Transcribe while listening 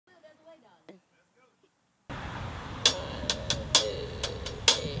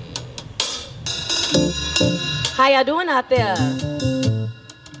How y'all doing out there?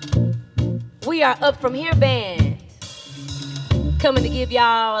 We are Up From Here Band, coming to give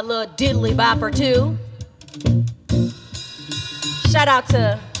y'all a little diddly bop or two. Shout out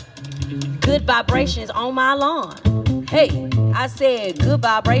to Good Vibrations on my lawn. Hey, I said good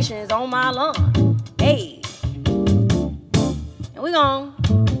vibrations on my lawn. Hey, and we gon'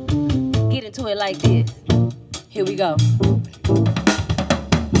 get into it like this. Here we go.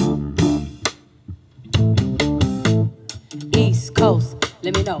 East Coast,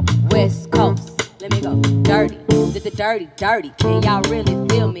 let me know. West Coast, let me go. Dirty, dirty, dirty. Can y'all really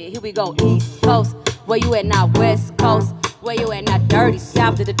feel me? Here we go. East Coast, where you at now? West Coast, where you at now? Dirty,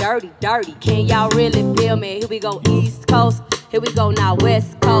 South to the dirty, dirty. Can y'all really feel me? Here we go. East Coast, here we go now.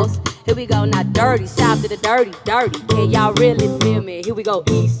 West Coast, here we go now. Dirty, South to the dirty, dirty. Can y'all really feel me? Here we go.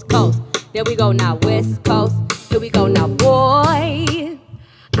 East Coast, there we go now. West Coast, here we go now. Boy,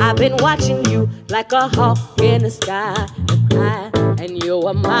 I've been watching you like a hawk in the sky, and you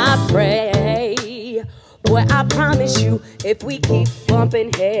are my prey. Boy, I promise you, if we keep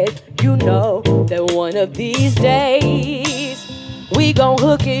bumping heads, you know that one of these days we gon'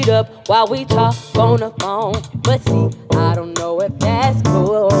 hook it up while we talk on the phone. But see, I don't know if that's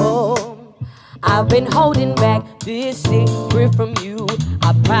cool. I've been holding back this secret from you.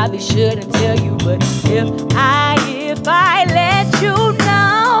 I probably shouldn't tell you, but if I let you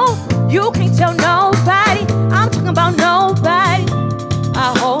know, you can't tell nobody. I'm talking about nobody.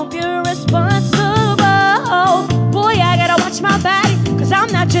 I hope you're responsible. Boy, I gotta watch my body, cause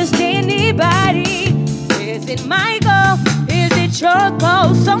I'm not just anybody. Is it my goal? Is it your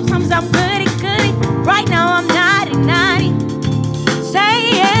goal? Sometimes I'm goody, goody. Right now I'm naughty, naughty.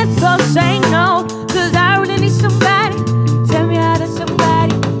 Say yes or say no, cause I really need somebody. Tell me how to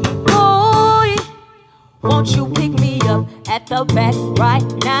somebody. Boy, won't you pick me up at the back right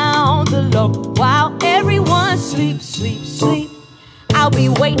now on the low, while everyone sleeps, sleep, sleep. I'll be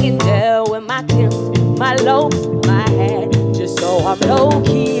waiting there with my Timbs, my lows, my hat, just so I'm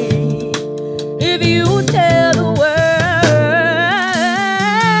low-key. If you tell the world,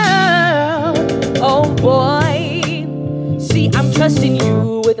 oh boy, see, I'm trusting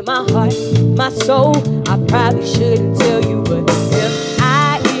you with my heart, my soul. I probably shouldn't tell you, but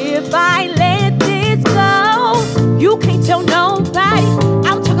if I let this go, you can't tell nobody.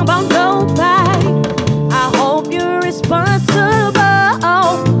 I'm talking about nobody. I hope you're responsible.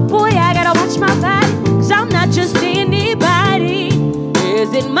 Boy, I gotta watch my body, cause I'm not just anybody.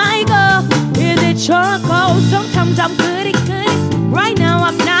 Is it my goal? Is it your goal? Sometimes I'm goody, goody. Right now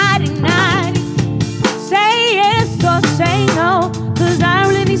I'm naughty, naughty. Say yes or say no, cause I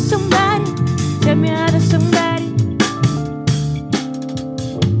really need somebody. Tell me how to somebody.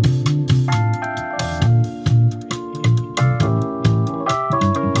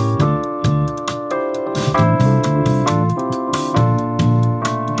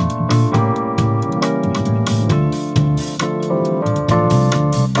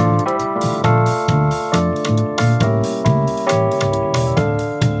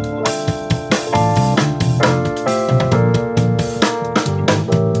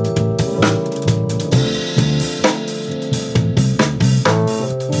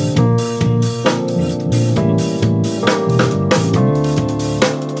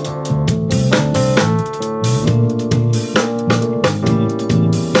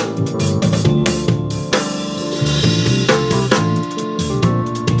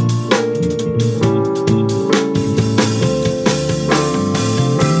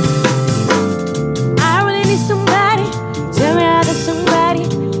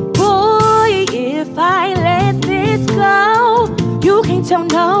 Tell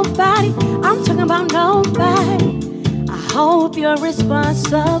nobody, I'm talking about nobody. I hope you're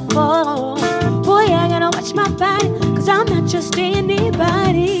responsible. Boy, I gotta watch my body, cause I'm not just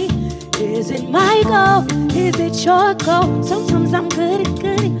anybody. Is it my goal? Is it your goal? Sometimes I'm goody,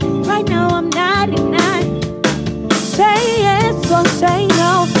 goody. Right now I'm naughty, naughty. Say yes or say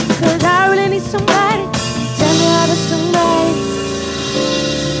no, cause I really need somebody. Tell me how to somebody.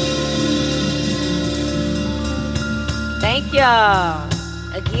 Thank y'all.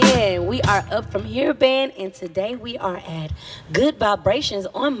 Again, we are Up From Here Band, and today we are at Good Vibrations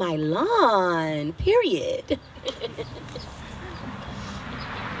on my lawn, period.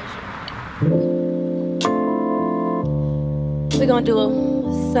 We're gonna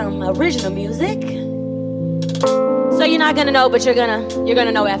do some original music. So you're not gonna know, but you're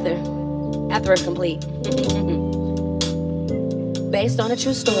gonna know after it's complete. Based on a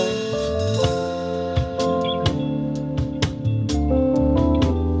true story.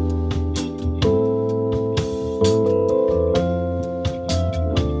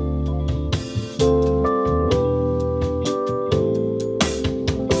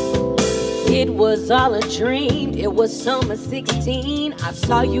 all a dream. It was summer 16. I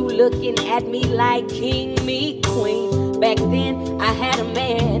saw you looking at me like king, me queen. Back then I had a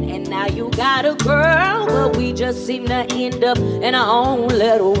man, and now you got a girl, but we just seem to end up in our own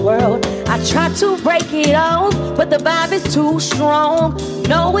little world. I tried to break it off, but the vibe is too strong.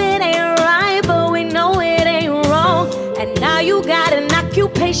 No, it ain't right, but we know it ain't wrong. And now you got an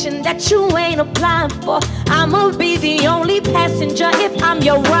occupation that you ain't applying for. I'ma be the only passenger if I'm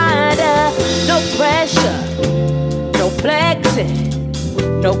your rider. No pressure, no flexing,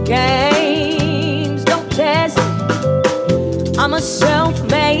 no games, don't test it. I'm a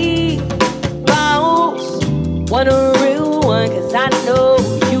self-made boss, want a real one, cause I know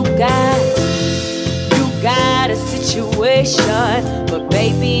you got a situation. But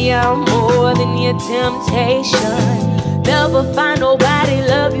baby, I'm more than your temptation. Never find nobody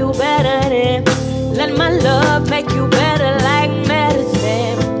love you better than. Let my love make you better like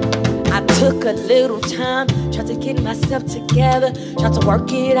medicine. I took a little time, tried to get myself together, tried to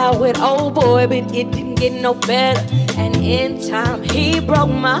work it out with old boy, but it didn't get no better. And in time, he broke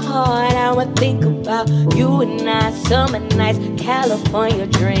my heart. I would think about you and I, summer nights, California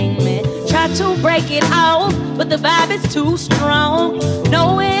dreaming. Tried to break it off, but the vibe is too strong.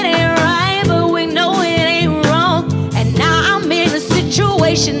 No, it ain't right, but we know it ain't wrong. And now I'm in a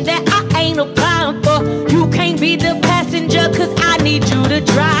situation that I ain't applying for. You can't be the passenger, cause I need you to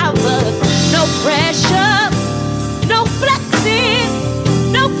drive us. No pressure, no flexing,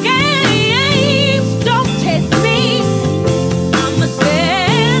 no games, don't test me. I'm a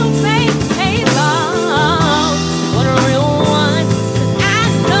self-made boss, want a real one, cause I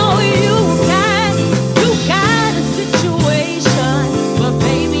know you got a situation. But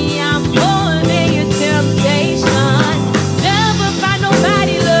baby, I'm more than your temptation. Never find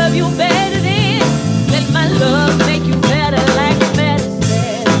nobody love you better than. Let my love make you better like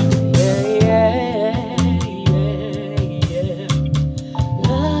medicine. Yeah, yeah, yeah.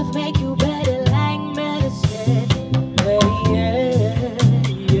 Love make you better like medicine. Yeah, yeah,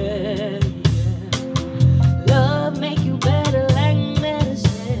 yeah. Love make you better like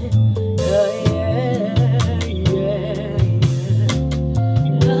medicine. Yeah, yeah, yeah.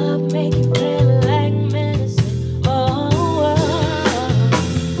 Love make you better like medicine. Oh,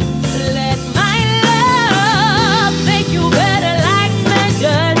 let my love make you better like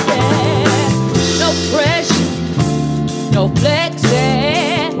medicine. No pressure, no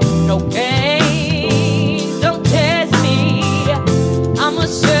flexing, no games, don't test me. I'm a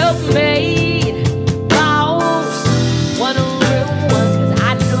self-made boss, want a real one, cause I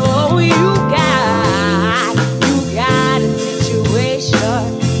know you got a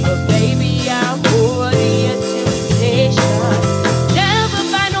situation. But baby, I'm more than your temptation. Never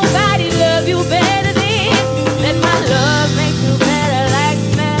find nobody love you better than. Let my love make you better like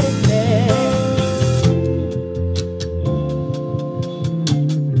medicine.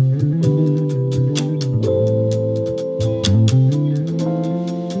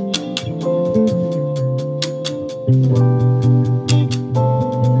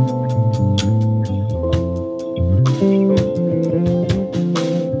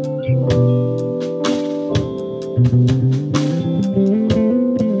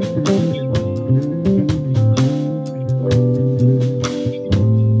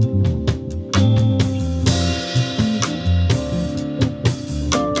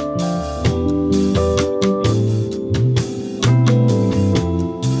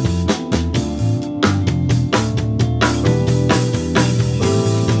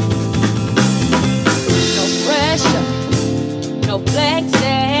 No pressure, no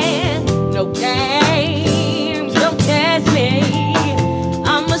flexing, no games, don't test me.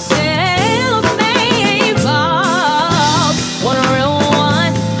 I'm a self-made boss, want a real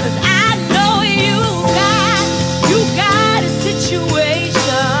one, cause I know you got a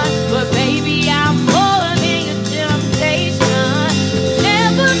situation. But baby, I'm more than your temptation.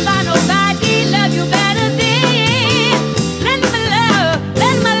 Never find nobody love you better than. Let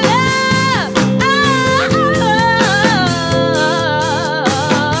my love, oh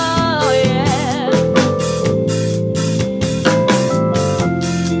yeah.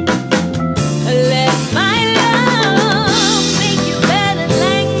 Let my love make you better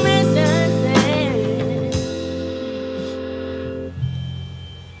like medicine.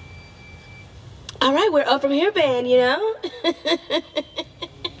 All right, we're up from here, band, you know?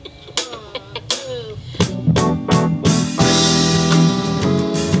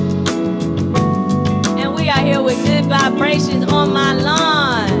 And we are here with good vibrations on my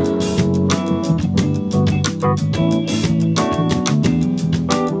lawn.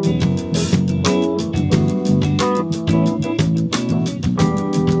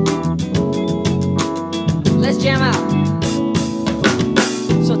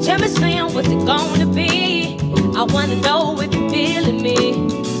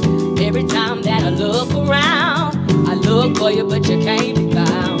 look for you, but you can't be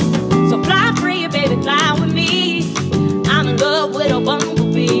found. So fly free, baby, fly with me. I'm in love with a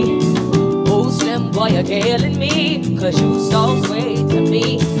bumblebee. Oh, slim boy, you're killing me, 'cause you so sweet to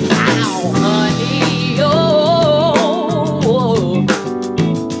me. Ow, honey, oh,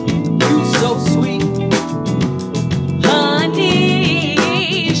 you so sweet.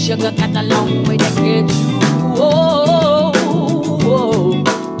 Honey, sugar got a long way to get you. Oh,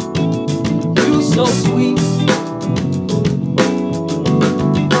 you so sweet.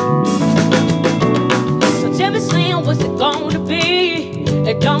 So tell me, Slim, what's it gonna be?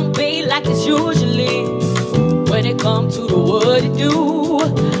 It don't be like it's usually. When it comes to the what it do,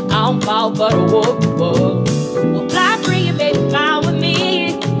 I don't fall for the whoop. Well, fly free, baby, fly with me.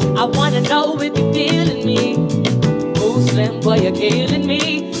 I wanna know if you're feeling me. Oh, Slim boy, you're killing me,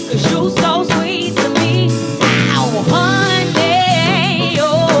 'cause you so sweet to me. Ow, honey,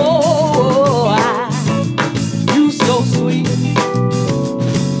 oh, you so sweet.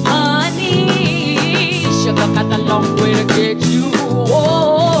 Honey, sugar got a long way to get you.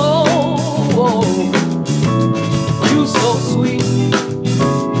 Oh, you so sweet.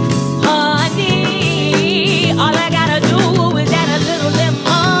 Honey, all I gotta do is add a little lemon.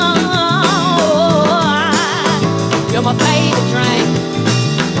 You're my favorite drink.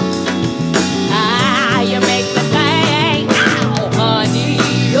 You make the thing. Ow, honey,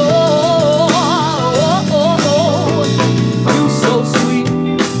 oh, you so sweet.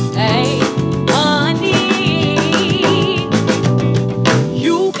 Hey, honey,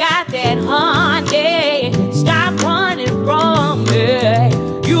 you got that honey. Stop running from me.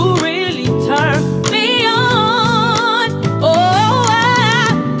 You really turn me on. Oh,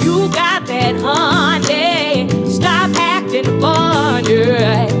 you got that honey. Stop acting funny.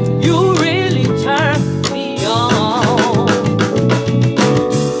 You really turn me on.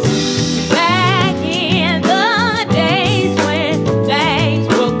 Back in the days when things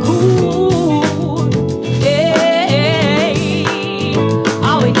were cool, yeah,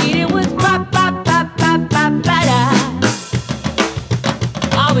 all we needed was pop, pop, pop, pop, pop, ba-da.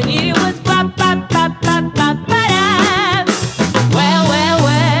 All we needed was pop, pop, pop, pop, pop, ba-da. Well, well,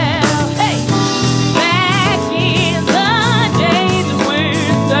 well, hey. Back in the days when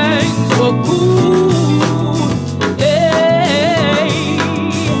things were cool, yeah.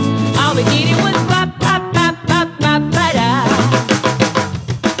 All we needed was pop, pop, pop, pop, pop, ba-da.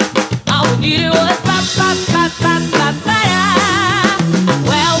 All we needed was pop, pop, pop, pop, pop, ba-da.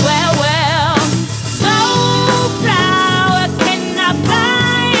 Well, well, well, so flower, can I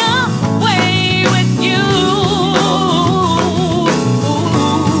fly away with you?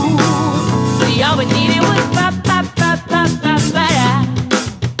 See, all we needed was pop, pop, pop, pop, pop, ba-da.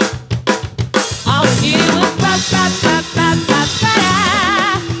 All we needed was pop, pop, pop, pop, pop, ba-da.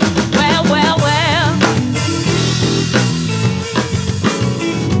 Well, well, well.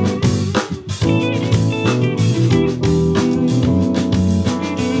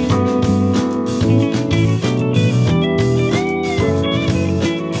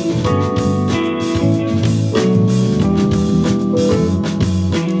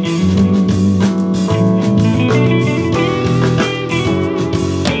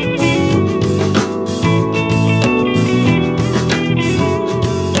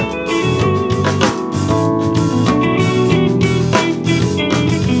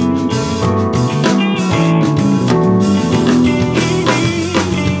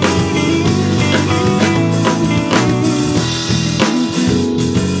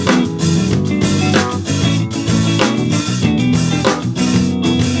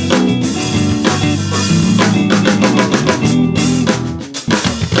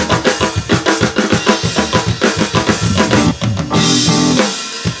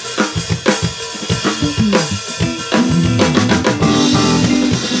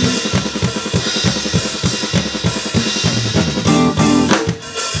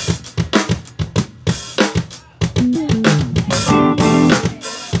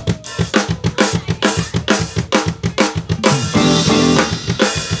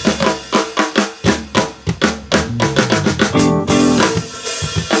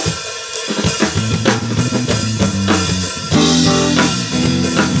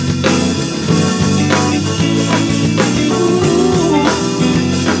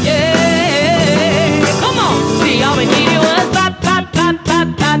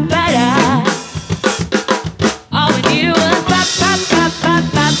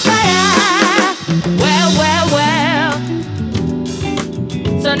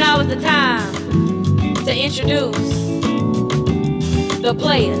 introduce the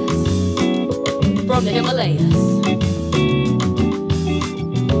players from the Himalayas.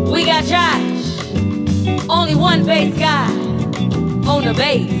 We got Josh Only one bass guy on the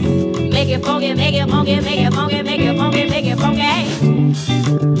bass. Make it funky, make it funky, make it funky, make it funky, make it funky.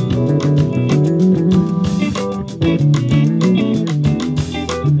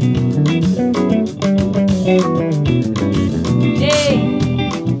 Hey,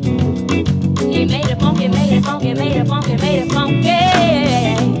 he made it funky, made it funky, made it funky, made it funky.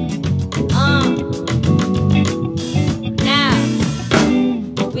 Now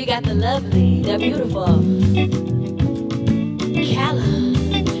we got the lovely, the beautiful Calla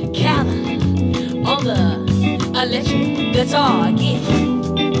on the electric guitar, get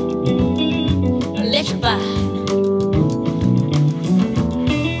electrified.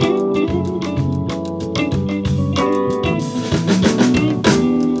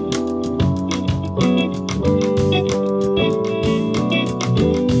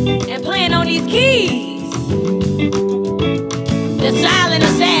 And playing on these keys, the silent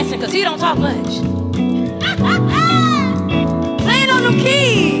assassin, cause he don't talk much. Playing on them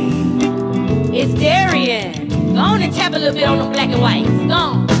keys, it's Darian. Go on and tap a little bit on them black and whites. Go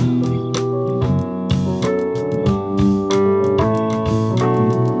on.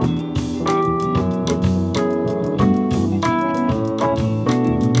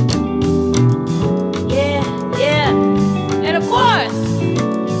 Yeah, yeah. And of course,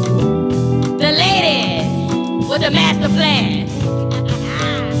 the lady with the master plan.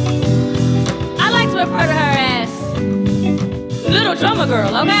 I like to refer to her as Little Drummer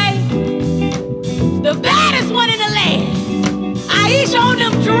Girl, okay? The baddest one in the land. Aisha on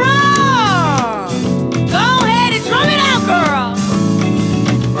them drums. Go ahead and drum it out, girl.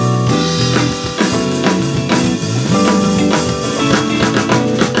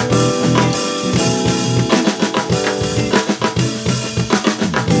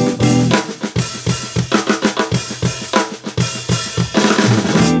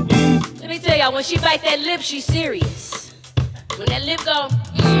 Let me tell y'all, when she bite that lip, she's serious. When that lip go,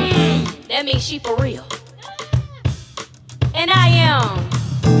 that means she for real. And I am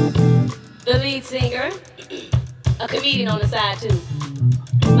the lead singer, a comedian on the side too.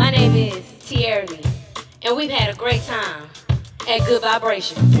 My name is Tierney, and we've had a great time at Good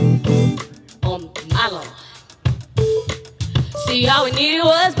Vibration on my lawn. See, all we needed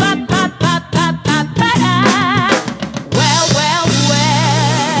was